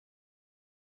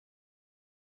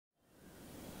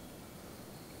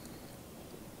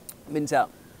മിൻസ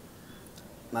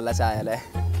നല്ല ചായ അല്ലേ?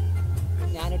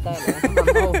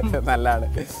 നല്ലാണ്.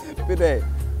 പിന്നെ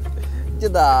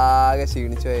ഇതാകെ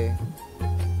ക്ഷീണിച്ചോയേ.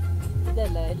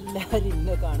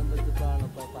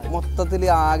 മൊത്തത്തിൽ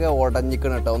ആകെ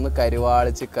ഉടഞ്ഞിക്കണം കേട്ടോ. ഒന്ന്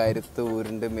കരുവാളിച്ച് കരുത്ത്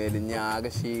ഉരുണ്ട് മെലിഞ്ഞ് ആകെ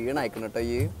ക്ഷീണായിക്കണം കേട്ടോ.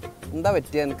 ഈ എന്താ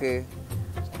പറ്റിയ എനിക്ക്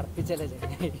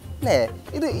അല്ലേ?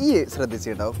 ഇത് ഈ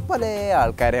ശ്രദ്ധിച്ചിട്ടോ, പല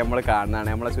ആൾക്കാരെ നമ്മൾ കാണുന്നതാണ്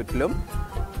നമ്മളെ ചുറ്റിലും.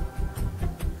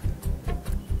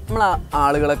 നമ്മൾ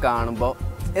ആളുകളെ കാണുമ്പോൾ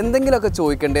എന്തെങ്കിലുമൊക്കെ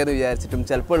ചോദിക്കണ്ടേന്ന് വിചാരിച്ചിട്ടും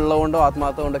ചിലപ്പോൾ ഉള്ളതുകൊണ്ടോ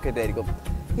ആത്മാർത്ഥം കൊണ്ടൊക്കെ ആയിരിക്കും.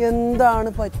 എന്താണ്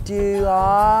പറ്റിയ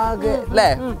ആകെ അല്ലേ?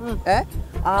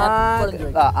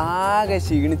 ആകെ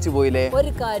ക്ഷീണിച്ചു പോയില്ലേ?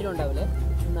 ഒരു കാര്യം ഉണ്ടാവില്ലേ?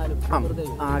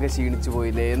 ആകെ ക്ഷീണിച്ചു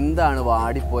പോയില്ലേ? എന്താണ്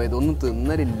വാടിപ്പോയത്? ഒന്നും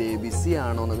തിന്നലില്ലേ? ബിസി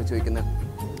ആണോ എന്നൊക്കെ ചോദിക്കുന്നത്.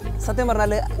 സത്യം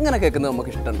പറഞ്ഞാൽ ഇങ്ങനെ കേൾക്കുന്നത്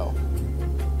നമുക്ക് ഇഷ്ടമുണ്ടോ?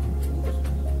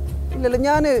 ഇല്ലല്ലോ.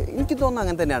 എനിക്ക് തോന്നുന്നു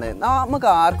അങ്ങനെ തന്നെയാണ്. നമുക്ക്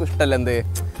ആർക്കും ഇഷ്ടമല്ല എന്ത്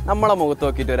നമ്മളെ മുഖത്ത്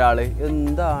നോക്കിയിട്ട് ഒരാൾ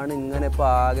എന്താണ് ഇങ്ങനെ ഇപ്പോൾ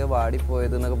ആകെ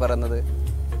വാടിപ്പോയത് എന്നൊക്കെ പറയുന്നത്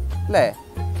അല്ലേ?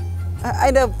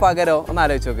 അതിൻ്റെ പകരം ഒന്ന്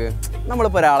ആലോചിച്ച് നോക്ക്.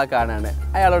 നമ്മളിപ്പോൾ ഒരാളെ കാണാണ്,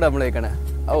 അയാളോട് നമ്മൾ ചോദിക്കണേ,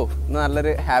 ഓ ഇന്ന്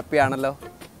നല്ലൊരു ഹാപ്പി ആണല്ലോ,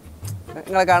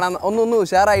 നിങ്ങളെ കാണാൻ ഒന്ന്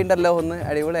ഉഷാറായിണ്ടല്ലോ, ഒന്ന്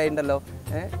അടിപൊളിയായിണ്ടല്ലോ,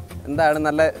 എന്താണ്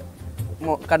നല്ല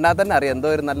കണ്ടാൽ തന്നെ അറിയാം എന്തോ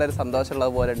ഒരു നല്ലൊരു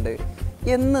സന്തോഷമുള്ളത് പോലെ ഉണ്ട്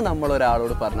എന്ന്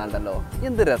നമ്മളൊരാളോട് പറഞ്ഞാണ്ടല്ലോ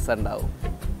എന്ത് രസം ഉണ്ടാവും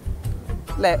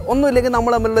അല്ലേ? ഒന്നുമില്ലെങ്കിൽ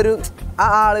നമ്മൾ തമ്മിലുള്ളൊരു ആ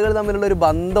ആളുകൾ തമ്മിലുള്ളൊരു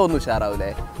ബന്ധം ഒന്നും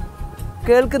ഉഷാറാവില്ലേ?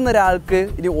 കേൾക്കുന്ന ഒരാൾക്ക്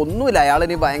ഇനി ഒന്നുമില്ല,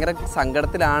 അയാളിനി ഭയങ്കര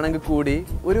സങ്കടത്തിലാണെങ്കിൽ കൂടി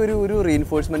ഒരു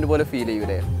റീൻഫോഴ്സ്മെൻറ്റ് പോലെ ഫീൽ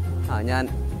ചെയ്യൂലേ? ഞാൻ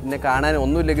എന്നെ കാണാൻ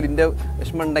ഒന്നുമില്ലെങ്കിൽ എൻ്റെ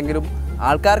വിഷമം ഉണ്ടെങ്കിലും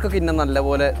ആൾക്കാർക്കൊക്കെ ഇന്നെ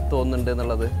നല്ലപോലെ തോന്നുന്നുണ്ട്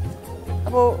എന്നുള്ളത്.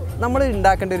 അപ്പോൾ നമ്മൾ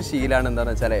ഉണ്ടാക്കേണ്ട ഒരു ശീലമാണ്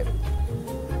എന്താണെന്ന് വെച്ചാൽ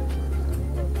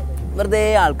വെറുതെ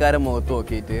ആൾക്കാരെ മുഖത്ത്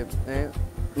നോക്കിയിട്ട്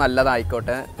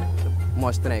നല്ലതായിക്കോട്ടെ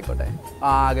മോശത്തിനായിക്കോട്ടെ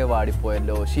ആകെ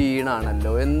വാടിപ്പോയല്ലോ,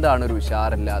 ക്ഷീണാണല്ലോ, എന്താണ് ഒരു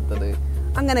ഉഷാറില്ലാത്തത്,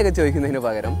 അങ്ങനെയൊക്കെ ചോദിക്കുന്നതിന്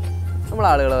പകരം നമ്മൾ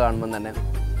ആളുകളെ കാണുമ്പം തന്നെ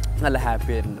നല്ല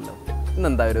ഹാപ്പി ആയിട്ടുണ്ടല്ലോ,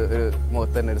 ഇന്നെന്താ ഒരു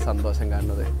മുഖത്ത് തന്നെ ഒരു സന്തോഷം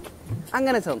കാണുന്നത്,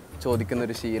 അങ്ങനെ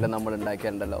ചോദിക്കുന്നൊരു ശീലം നമ്മൾ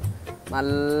ഉണ്ടാക്കിയിട്ടുണ്ടല്ലോ,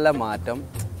 നല്ല മാറ്റം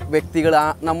വ്യക്തികൾ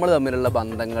നമ്മൾ തമ്മിലുള്ള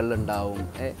ബന്ധങ്ങളിലുണ്ടാവും,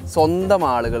 സ്വന്തം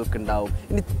ആളുകൾക്കുണ്ടാവും,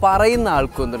 ഇനി പറയുന്ന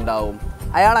ആൾക്കും എന്തുണ്ടാവും,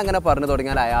 അയാൾ അങ്ങനെ പറഞ്ഞു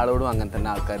തുടങ്ങിയാൽ അയാളോടും അങ്ങനെ തന്നെ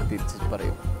ആൾക്കാർ തിരിച്ച്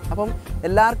പറയും. അപ്പം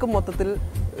എല്ലാവർക്കും മൊത്തത്തിൽ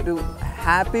ഒരു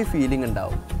ഹാപ്പി ഫീലിംഗ്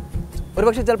ഉണ്ടാവും.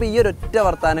 ഒരുപക്ഷെ ചിലപ്പോൾ ഈ ഒരൊറ്റ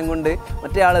വർത്താനം കൊണ്ട്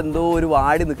മറ്റേ ആൾ എന്തോ ഒരു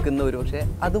വാടി നിൽക്കുന്ന ഒരു പക്ഷേ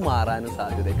അത് മാറാനും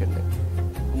സാധ്യതയൊക്കെ ഉണ്ട്.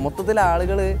 മൊത്തത്തിൽ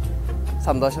ആളുകൾ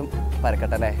സന്തോഷം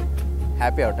പരക്കട്ടെ അല്ലേ?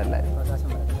 ഹാപ്പി ആവട്ടെ അല്ലേ?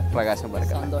 പ്രകാശം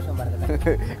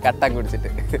പരക്കട്ടെ. കട്ടൻ കുടിച്ചിട്ട്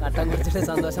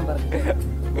സന്തോഷം.